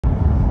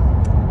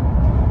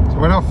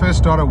when I first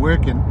started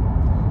working,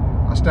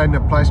 I stayed in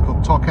a place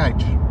called Tok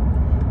H,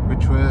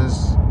 which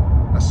was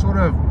a sort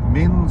of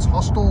men's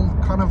hostel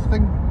kind of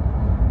thing.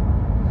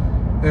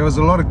 There was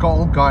a lot of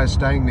old guys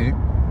staying there,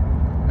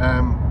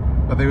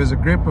 but there was a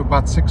group of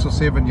about 6 or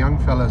 7 young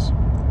fellas,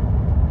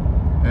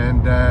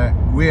 and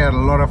we had a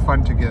lot of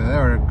fun together. They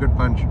were a good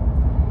bunch.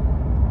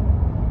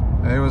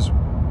 There was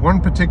one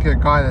particular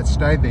guy that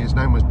stayed there. His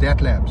name was Dat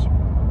Labs,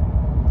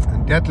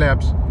 and Dat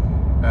Labs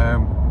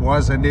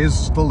was and is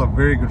still a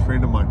very good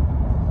friend of mine.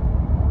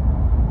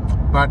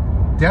 But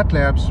Dat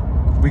Labs,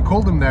 we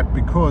called him that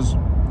because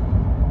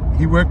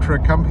he worked for a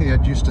company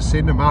that used to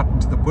send him out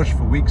into the bush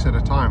for weeks at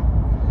a time.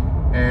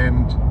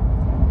 And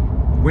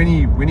when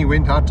he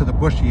went out to the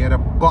bush, he had a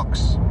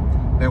box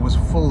that was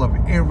full of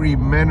every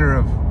manner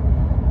of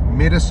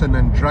medicine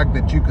and drug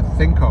that you could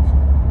think of.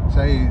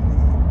 Say,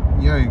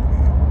 you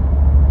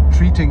know,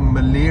 treating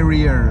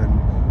malaria and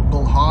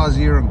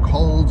bilharzia and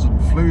colds and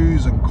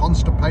flus and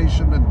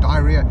constipation and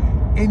diarrhea,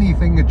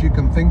 anything that you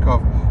can think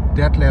of.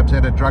 Dat Labs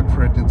had a drug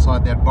for it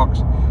inside that box.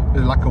 It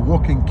was like a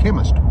walking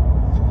chemist.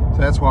 So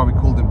that's why we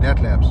called him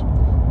Dat Labs.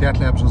 Dat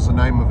Labs was the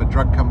name of a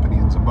drug company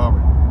in Zimbabwe.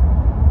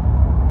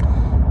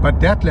 But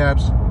Dat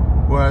Labs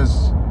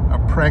was a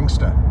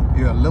prankster.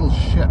 He was a little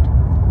shit.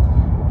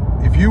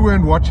 If you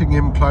weren't watching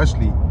him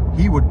closely,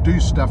 he would do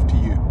stuff to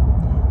you,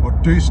 or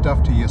do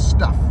stuff to your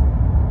stuff.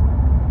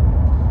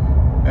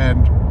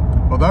 And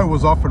although it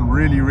was often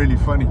really, really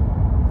funny,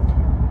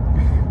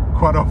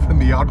 quite often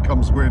the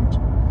outcomes weren't.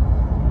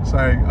 So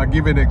I'll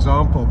give you an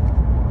example.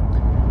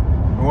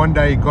 One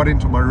day he got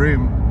into my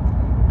room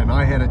and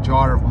I had a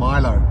jar of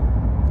Milo,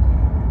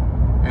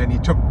 and he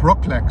took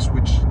Brooklax,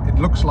 which it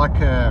looks like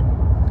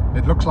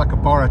a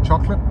bar of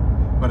chocolate,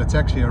 but it's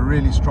actually a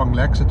really strong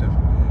laxative,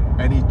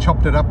 and he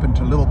chopped it up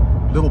into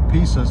little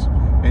pieces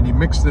and he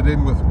mixed it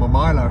in with my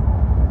Milo.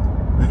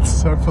 And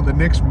so for the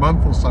next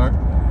month or so,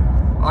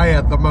 I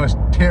had the most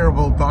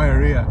terrible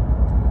diarrhea.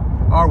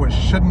 I was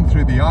shitting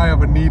through the eye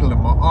of a needle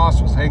and my ass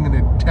was hanging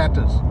in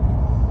tatters.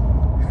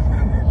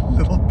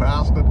 Little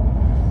bastard.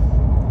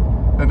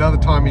 Another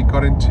time he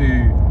got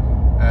into,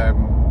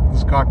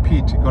 this guy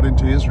Pete, he got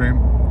into his room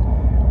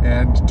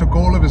and took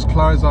all of his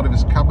clothes out of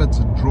his cupboards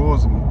and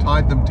drawers and he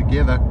tied them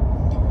together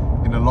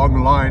in a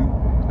long line,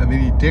 and then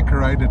he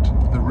decorated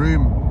the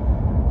room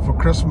for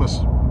Christmas.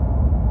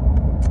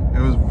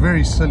 It was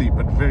very silly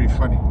but very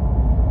funny.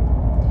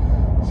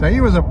 So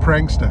he was a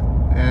prankster,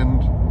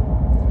 and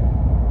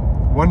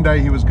one day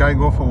he was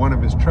going off on one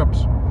of his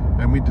trips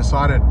and we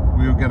decided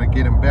we were going to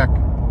get him back.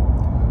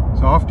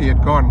 So after he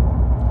had gone,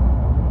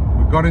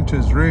 we got into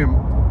his room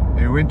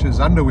and we went to his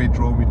underwear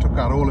drawer and we took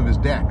out all of his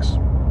dacks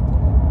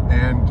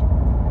and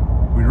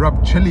we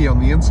rubbed chili on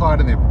the inside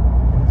of them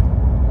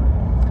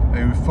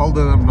and we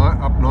folded them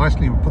up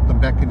nicely and put them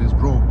back in his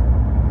drawer.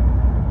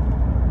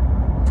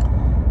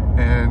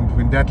 And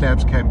when Dat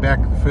Labs came back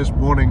the first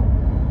morning,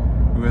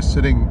 we were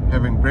sitting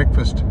having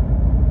breakfast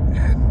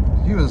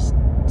and he was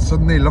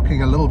sitting there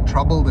looking a little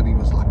troubled, and he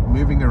was like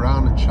moving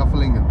around and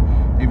shuffling and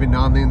every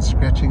now and then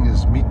scratching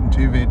his meat and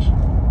 2 veg.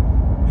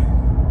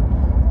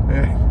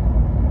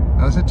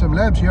 And I said to him,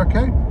 Labs, you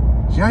okay?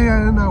 He said,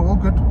 yeah, no, all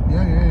good.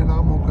 Yeah, no,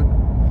 I'm all good.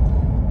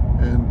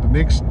 And the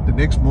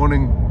next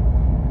morning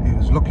he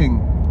was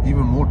looking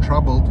even more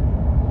troubled.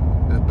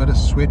 There's a bit of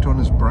sweat on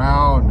his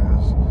brow and he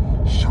was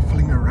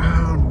shuffling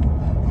around,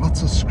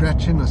 lots of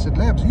scratching. I said,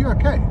 Labs, are you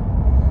okay?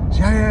 He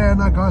said, yeah,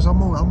 no guys,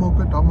 I'm all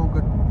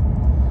good.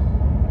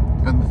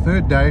 And the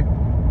third day,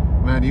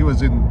 man, he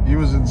was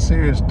in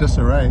serious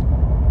disarray.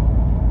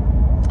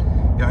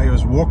 Yeah, he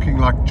was walking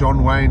like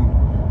John Wayne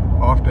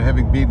after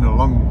having been a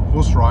long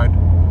horse ride.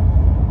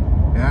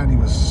 Yeah, and he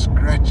was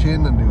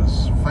scratching and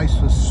his face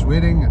was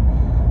sweating.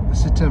 I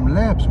said to him,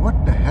 Labs,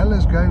 what the hell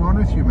is going on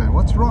with you, man?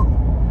 What's wrong?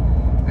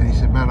 And he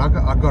said, man, I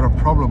got a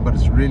problem, but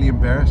it's really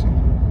embarrassing.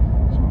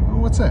 I said, well,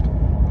 what's that?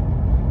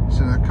 He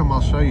said, oh, come, I'll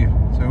show you.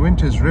 So I went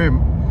to his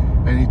room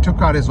and he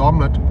took out his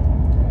omelet,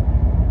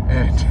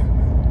 and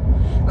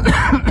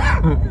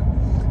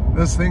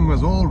this thing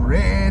was all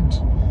red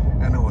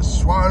and it was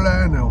swollen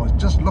and it was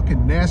just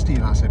looking nasty.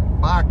 And I said,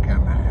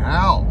 fucking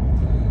hell,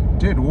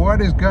 dude,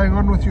 what is going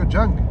on with your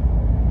junk?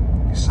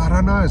 He said, I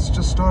don't know, it's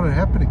just started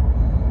happening.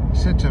 He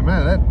said to him,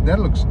 man, that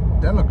looks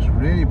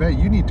really bad.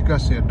 You need to go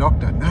see a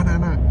doctor. No.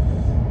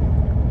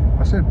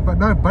 I said, but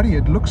no, buddy,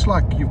 it looks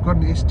like you've got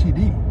an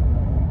STD.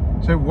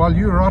 So while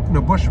you were out in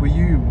the bush, were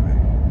you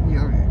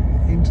know,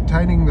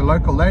 entertaining the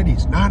local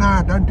ladies? No,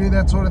 don't do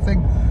that sort of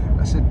thing.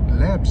 I said,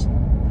 Labs,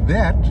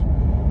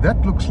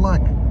 that looks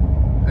like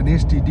an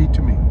STD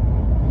to me.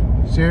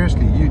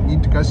 Seriously, you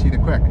need to go see the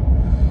quack.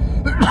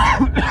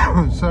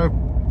 So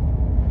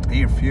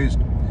he refused.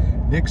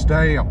 Next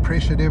day I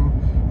pressured him,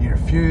 he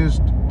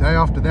refused. Day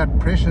after that,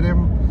 pressured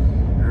him,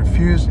 he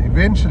refused.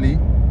 Eventually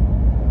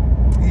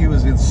he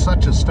was in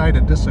such a state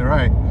of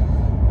disarray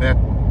that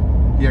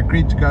he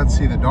agreed to go and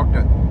see the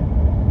doctor.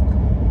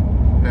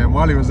 And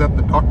while he was at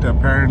the doctor,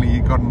 apparently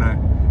he got in a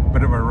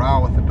bit of a row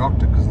with the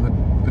doctor, because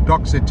the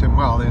doc said to him,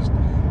 well, there's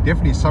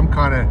definitely some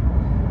kind of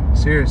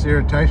serious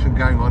irritation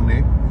going on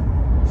there.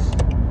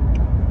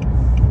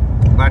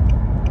 but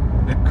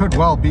it could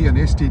well be an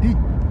STD.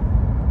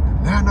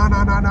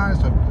 No.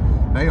 So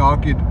they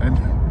argued, and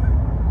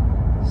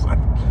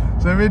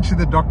so eventually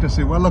the doctor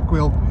said, well, look,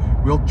 we'll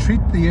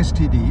treat the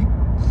STD,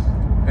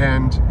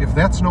 and if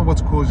that's not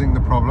what's causing the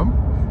problem,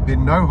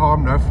 then no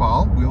harm, no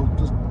foul. We'll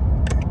just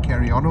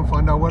carry on and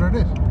find out what it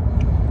is.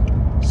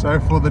 So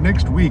for the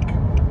next week,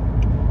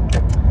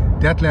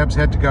 Dat Labs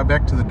had to go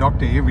back to the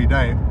doctor every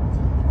day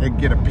and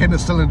get a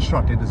penicillin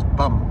shot in his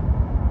bum.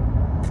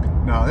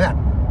 Now that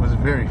was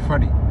very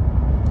funny.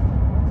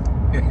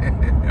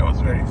 It was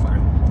very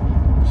funny.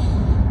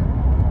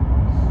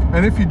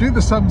 And if you do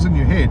the sums in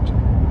your head,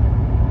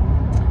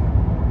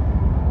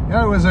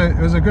 yeah, it was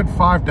a good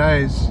 5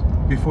 days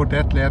before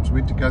Dat Labs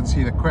went to go and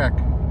see the quack,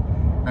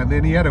 and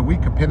then he had a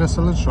week of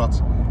penicillin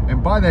shots,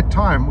 and by that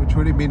time, which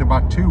would have been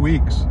about 2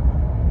 weeks,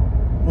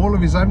 all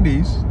of his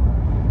undies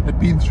had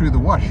been through the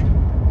wash,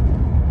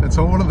 and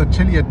so all of the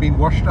chili had been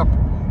washed up,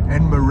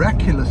 and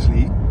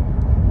miraculously,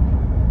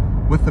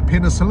 with the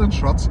penicillin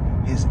shots,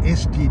 his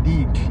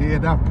STD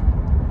cleared up.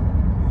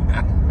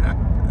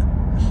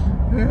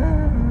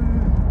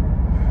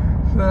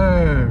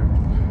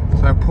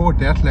 So poor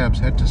Dat Labs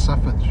had to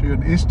suffer through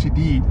an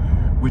STD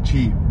which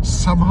he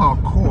somehow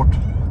caught.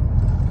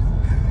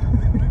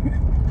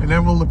 And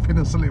then all the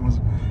penicillin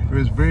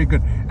was very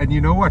good. And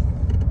you know what?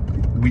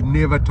 We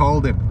never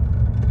told him.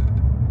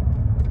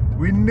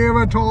 We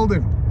never told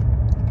him.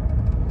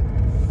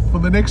 For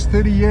the next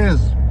 30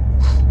 years,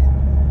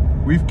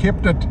 we've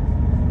kept it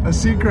a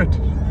secret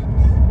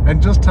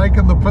and just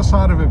taken the piss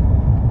out of him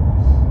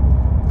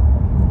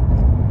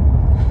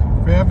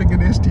for having an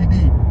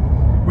STD,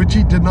 which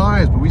he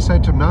denies. But we say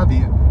to him, now,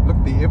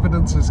 look, the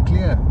evidence is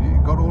clear.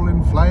 You got all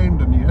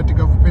inflamed and you had to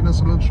go for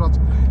penicillin shots,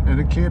 and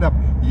it cleared up.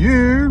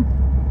 You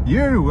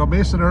were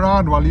messing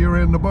around while you were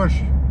in the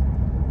bush.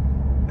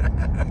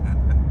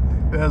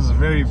 That's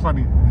very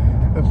funny.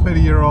 A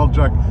 30-year-old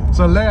joke.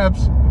 So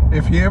Labs,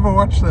 if you ever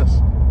watch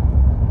this,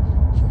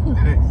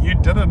 you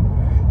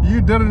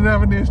didn't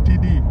have an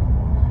STD.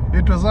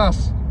 It was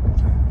us.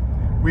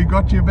 We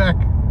got you back.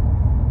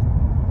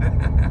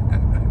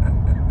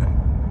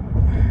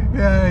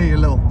 Yeah, you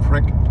little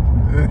prick. It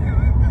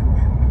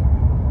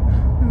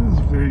was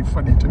very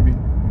funny to me.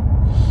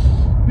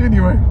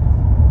 Anyway,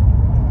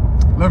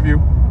 love you.